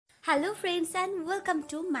Hello friends and welcome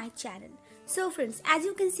to my channel. So friends, as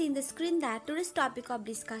you can see in the screen that today's topic of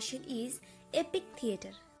discussion is epic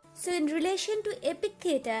theatre. So in relation to epic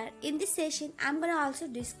theatre, in this session I'm going to also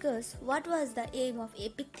discuss what was the aim of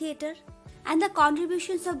epic theatre and the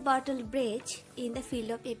contributions of Bertolt Brecht in the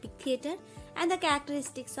field of epic theatre and the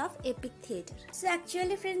characteristics of epic theatre. So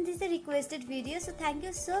actually friends, this is a requested video, so thank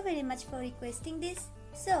you so very much for requesting this.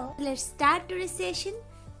 So let's start today's session.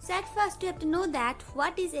 So at first you have to know that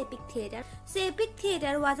what is epic theatre. So epic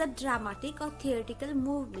theatre was a dramatic or theatrical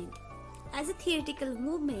movement. As a theatrical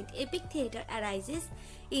movement, epic theatre arises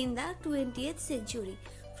in the 20th century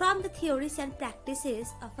from the theories and practices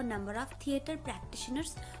of a number of theatre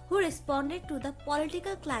practitioners who responded to the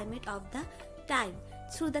political climate of the time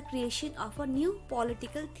through the creation of a new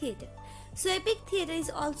political theatre. So epic theatre is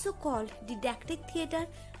also called didactic theatre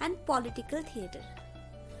and political theatre.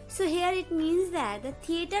 So here it means that the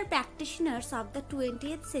theatre practitioners of the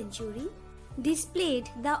 20th century displayed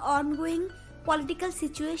the ongoing political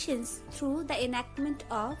situations through the enactment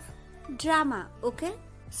of drama. Okay?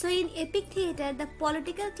 So in epic theatre, the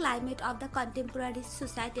political climate of the contemporary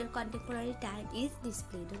society or contemporary time is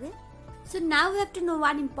displayed. Okay? So now we have to know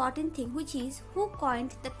one important thing, which is who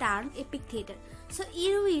coined the term epic theatre. So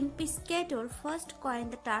Erwin Piscator first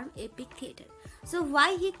coined the term epic theatre. So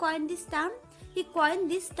why he coined this term? He coined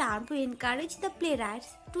this term to encourage the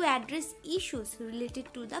playwrights to address issues related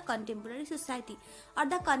to the contemporary society or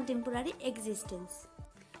the contemporary existence.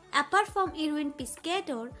 Apart from Erwin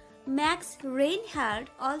Piscator, Max Reinhardt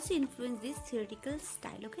also influenced this theoretical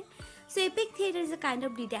style. Okay, so epic theatre is a kind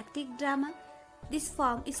of didactic drama. This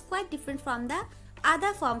form is quite different from the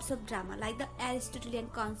other forms of drama like the Aristotelian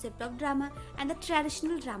concept of drama and the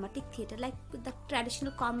traditional dramatic theatre like the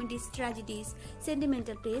traditional comedies, tragedies,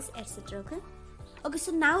 sentimental plays, etc. Okay,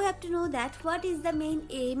 so now we have to know that what is the main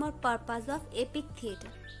aim or purpose of epic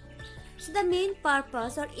theatre. So the main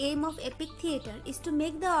purpose or aim of epic theatre is to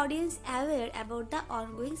make the audience aware about the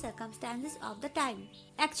ongoing circumstances of the time.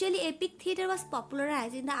 Actually, epic theatre was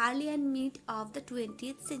popularized in the early and mid of the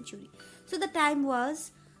 20th century. So the time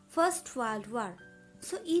was First World War.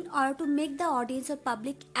 So in order to make the audience or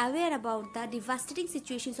public aware about the devastating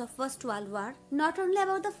situations of First World War, not only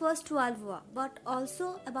about the First World War, but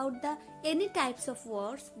also about the any types of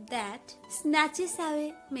wars that snatches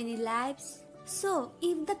away many lives. So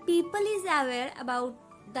if the people is aware about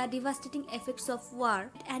the devastating effects of war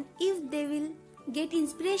and if they will get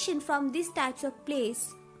inspiration from these types of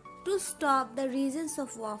plays to stop the reasons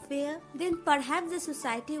of warfare, then perhaps the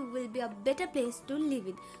society will be a better place to live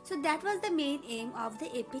in. So that was the main aim of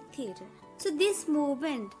the epic theatre. So this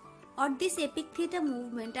movement or this epic theatre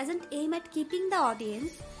movement doesn't aim at keeping the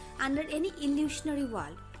audience under any illusionary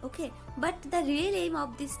world. Okay, but the real aim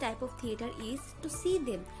of this type of theatre is to see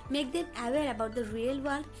them, make them aware about the real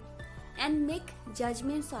world and make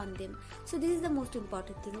judgments on them. So this is the most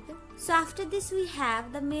important thing. Okay, so after this we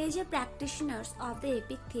have the major practitioners of the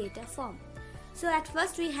epic theatre form. So at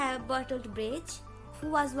first we have Bertolt Brecht, who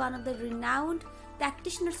was one of the renowned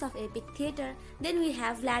practitioners of epic theatre. Then we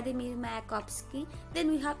have Vladimir Mayakovsky. Then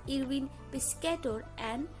we have Erwin Piscator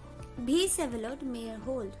and Vsevolod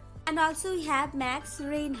Meyerhold. And also we have Max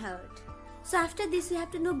Reinhardt. So after this we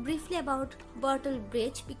have to know briefly about Bertolt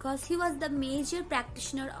Brecht because he was the major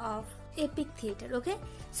practitioner of epic theatre. Okay,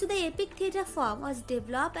 so the epic theatre form was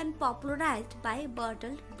developed and popularized by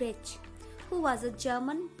Bertolt Brecht, who was a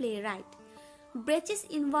German playwright. Brecht's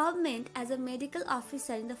involvement as a medical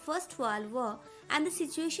officer in the First World War and the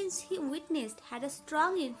situations he witnessed had a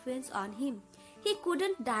strong influence on him. He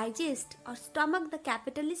couldn't digest or stomach the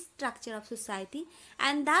capitalist structure of society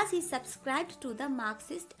and thus he subscribed to the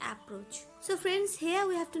Marxist approach. So friends, here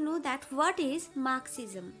we have to know that what is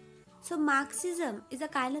Marxism. So Marxism is a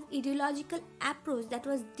kind of ideological approach that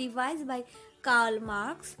was devised by Karl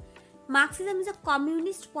Marx. Marxism is a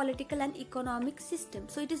communist political and economic system.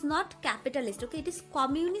 So it is not capitalist, okay? It is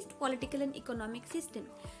communist political and economic system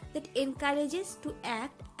that encourages to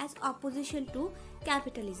act as opposition to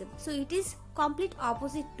capitalism. So it is complete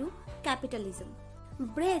opposite to capitalism.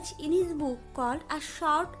 Brecht in his book called A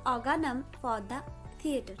Short Organum for the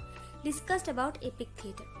Theatre discussed about epic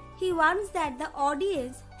theatre. He warns that the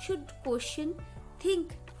audience should question,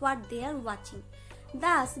 think what they are watching.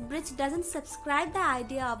 Thus, Brecht doesn't subscribe the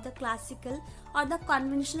idea of the classical or the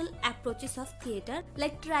conventional approaches of theatre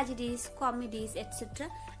like tragedies, comedies, etc.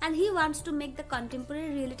 and he wants to make the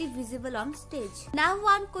contemporary reality visible on stage. Now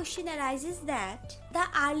one question arises that the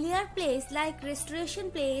earlier plays like restoration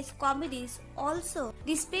plays, comedies also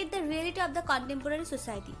displayed the reality of the contemporary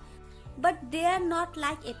society. But they are not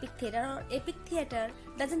like epic theatre, or epic theatre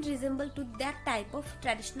doesn't resemble to that type of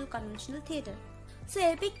traditional conventional theatre. So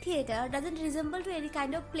epic theatre doesn't resemble to any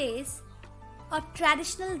kind of plays or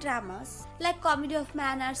traditional dramas like comedy of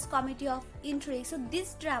manners, comedy of intrigue. So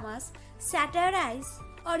these dramas satirize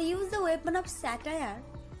or use the weapon of satire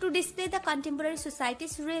to display the contemporary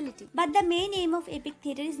society's reality. But the main aim of epic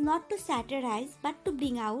theatre is not to satirize but to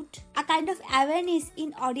bring out a kind of awareness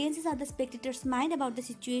in audiences or the spectators' mind about the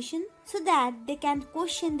situation so that they can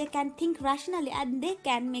question, they can think rationally and they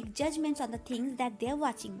can make judgments on the things that they are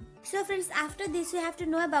watching. So friends, after this we have to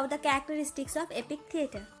know about the characteristics of epic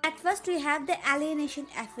theatre. At first we have the alienation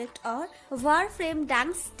effect or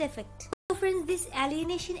Warframe-Dunst effect. So friends, this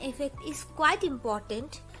alienation effect is quite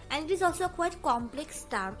important and it is also a quite complex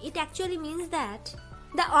term. It actually means that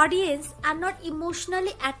the audience are not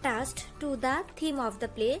emotionally attached to the theme of the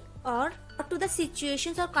play or to the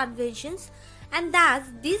situations or conventions, and thus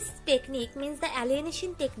this technique, means the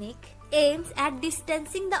alienation technique, aims at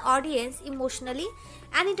distancing the audience emotionally,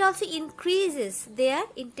 and it also increases their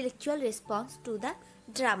intellectual response to the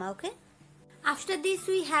drama. Okay. After this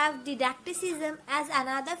we have didacticism as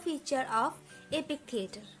another feature of epic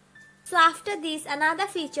theatre. So after this, another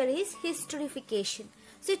feature is historification.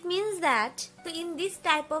 So it means that in this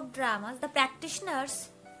type of dramas, the practitioners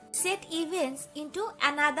set events into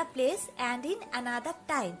another place and in another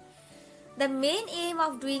time. The main aim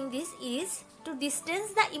of doing this is to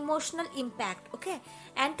distance the emotional impact, okay,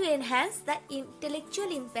 and to enhance the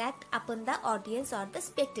intellectual impact upon the audience or the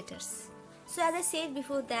spectators. So as I said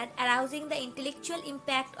before that arousing the intellectual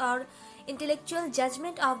impact or intellectual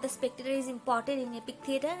judgment of the spectator is important in epic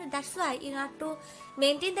theatre. That's why in order to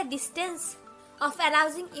maintain the distance of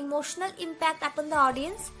arousing emotional impact upon the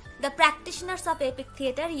audience, the practitioners of epic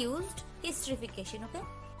theatre used historification. Okay.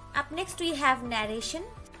 Up next we have narration.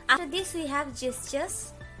 After this we have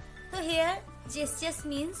gestures. So here gestures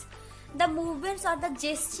means the movements or the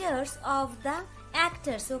gestures of the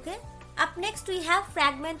actors. Okay. Up next we have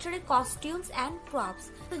fragmentary costumes and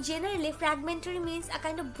props. So generally fragmentary means a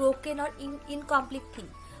kind of broken or incomplete thing.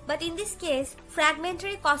 But in this case,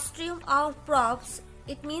 fragmentary costume or props,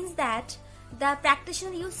 it means that the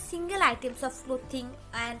practitioner use single items of clothing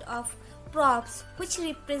and of props which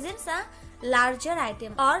represents a larger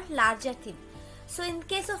item or larger theme. So in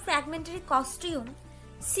case of fragmentary costume,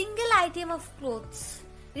 single item of clothes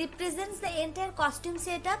represents the entire costume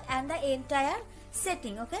setup and the entire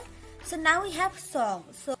setting. Okay. So now we have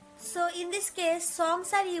songs. So in this case,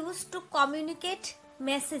 songs are used to communicate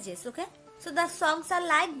messages. Okay. So the songs are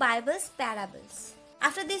like Bible's parables.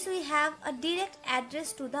 After this we have a direct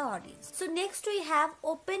address to the audience. So next we have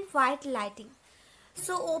open white lighting.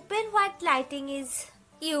 So open white lighting is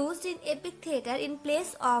used in epic theatre in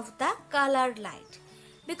place of the colored light,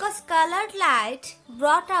 because colored light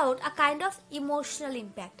brought out a kind of emotional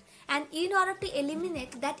impact. And in order to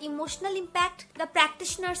eliminate that emotional impact, the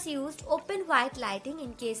practitioners used open white lighting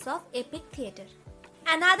in case of epic theatre.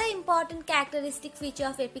 Another important characteristic feature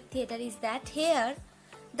of epic theatre is that here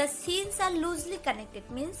the scenes are loosely connected,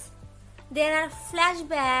 means there are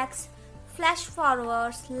flashbacks, flash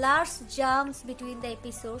forwards, large jumps between the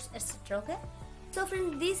episodes, etc. Okay? So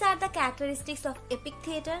friends, these are the characteristics of epic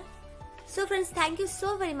theatre. So friends, thank you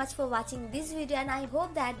so very much for watching this video, and I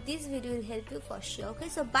hope that this video will help you for sure. Okay,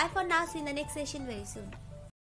 so bye for now. See you in the next session very soon.